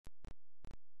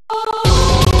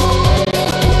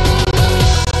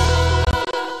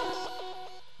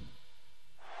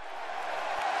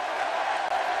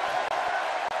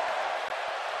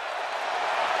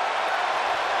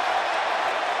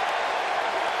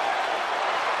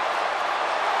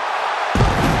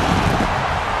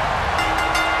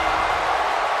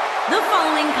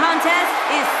contest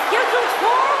is scheduled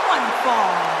for one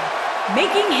fall.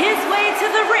 Making his way to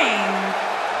the ring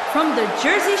from the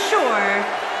Jersey Shore,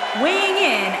 weighing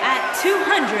in at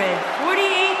 248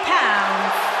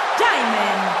 pounds,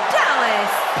 Diamond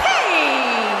Dallas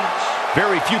Page.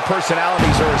 Very few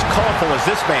personalities are as colorful as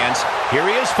this man's. Here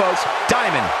he is, folks,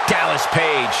 Diamond Dallas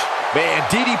Page. Man,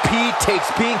 DDP takes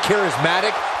being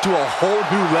charismatic to a whole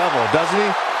new level, doesn't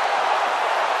he?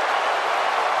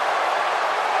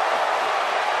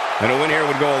 And a win here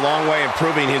would go a long way in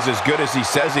proving he's as good as he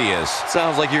says he is.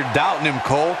 Sounds like you're doubting him,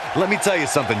 Cole. Let me tell you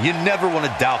something. You never want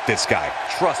to doubt this guy.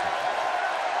 Trust me.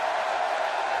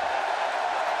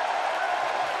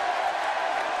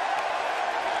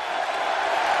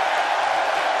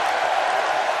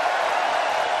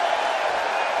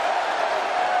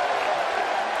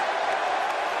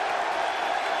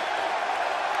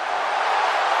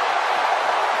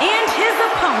 And his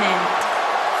opponent,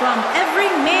 from every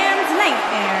man's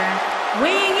nightmare,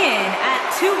 weighing in at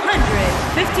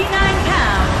 259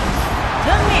 pounds,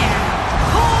 the man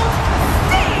called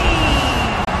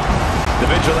Sting! The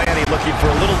Vigilante looking for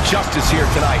a little justice here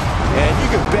tonight. And you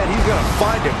can bet he's going to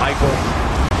find it, Michael.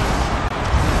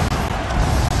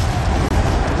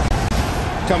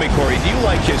 Tell me, Corey, do you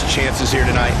like his chances here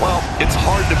tonight? Well, it's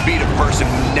hard to beat a person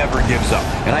who never gives up.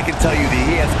 And I can tell you that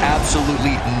he has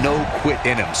absolutely no quit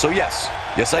in him. So yes,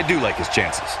 I do like his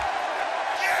chances.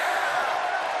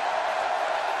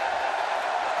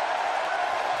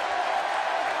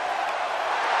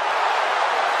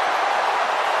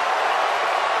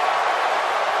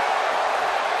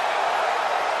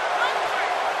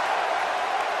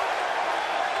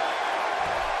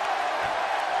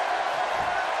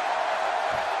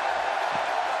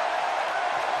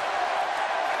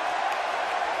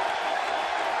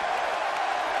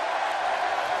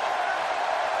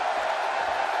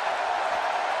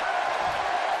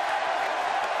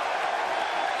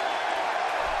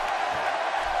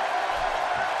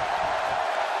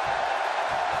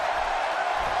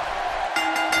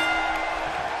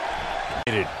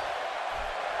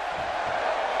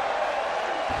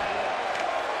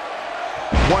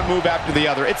 One move after the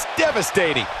other. It's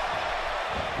devastating.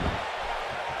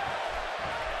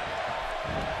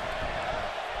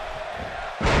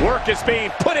 Work is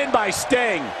being put in by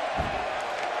Sting.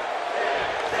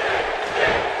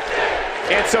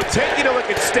 And so taking a look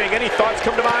at Sting, any thoughts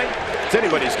come to mind? It's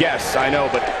anybody's guess, I know,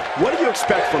 but what do you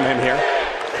expect from him here?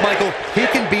 Michael, he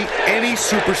can beat any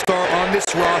superstar on this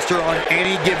roster on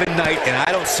any given night, and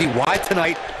I don't see why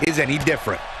tonight is any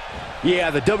different.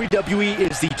 Yeah, the WWE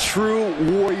is the true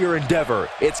warrior endeavor.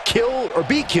 It's kill or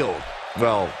be killed.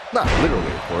 Well, not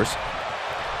literally, of course.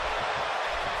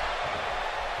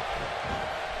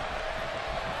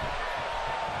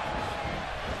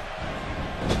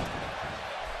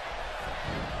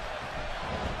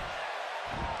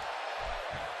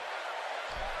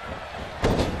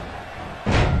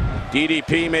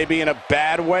 DDP may be in a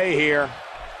bad way here,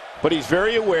 but he's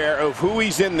very aware of who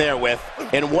he's in there with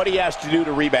and what he has to do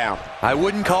to rebound. I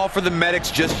wouldn't call for the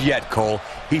medics just yet, Cole.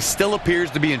 He still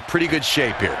appears to be in pretty good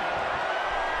shape here.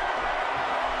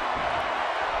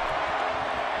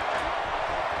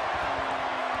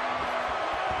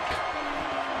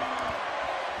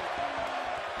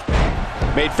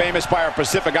 Made famous by our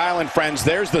Pacific Island friends,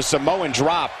 there's the Samoan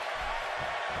drop.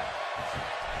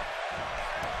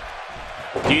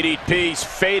 DDP's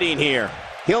fading here.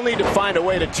 He'll need to find a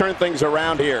way to turn things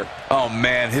around here. Oh,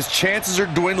 man, his chances are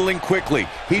dwindling quickly.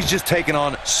 He's just taken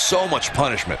on so much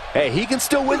punishment. Hey, he can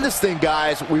still win this thing,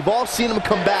 guys. We've all seen him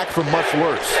come back from much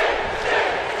worse.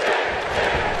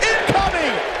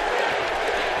 Incoming!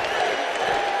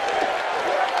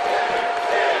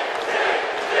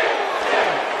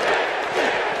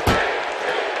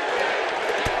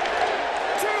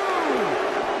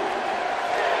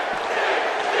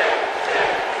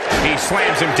 He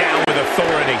slams him down with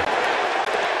authority.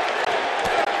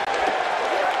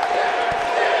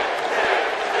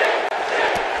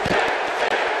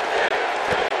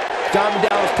 Diamond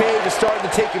Dallas Page is starting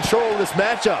to take control of this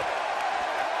matchup.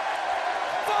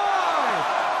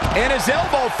 And his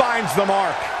elbow finds the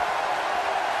mark.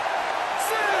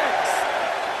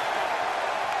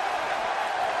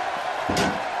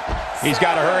 6. He's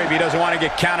got to hurry if he doesn't want to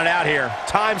get counted out here.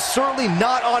 Time's certainly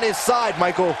not on his side,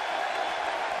 Michael.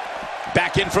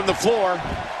 Back in from the floor.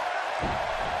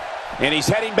 And he's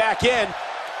heading back in.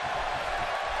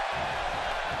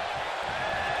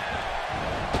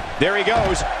 There he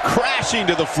goes, crashing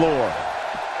to the floor.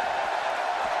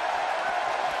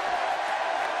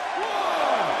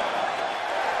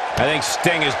 I think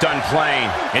Sting is done playing.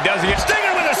 It doesn't get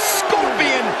Stinger with a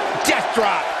scorpion death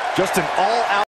drop. Just an all-out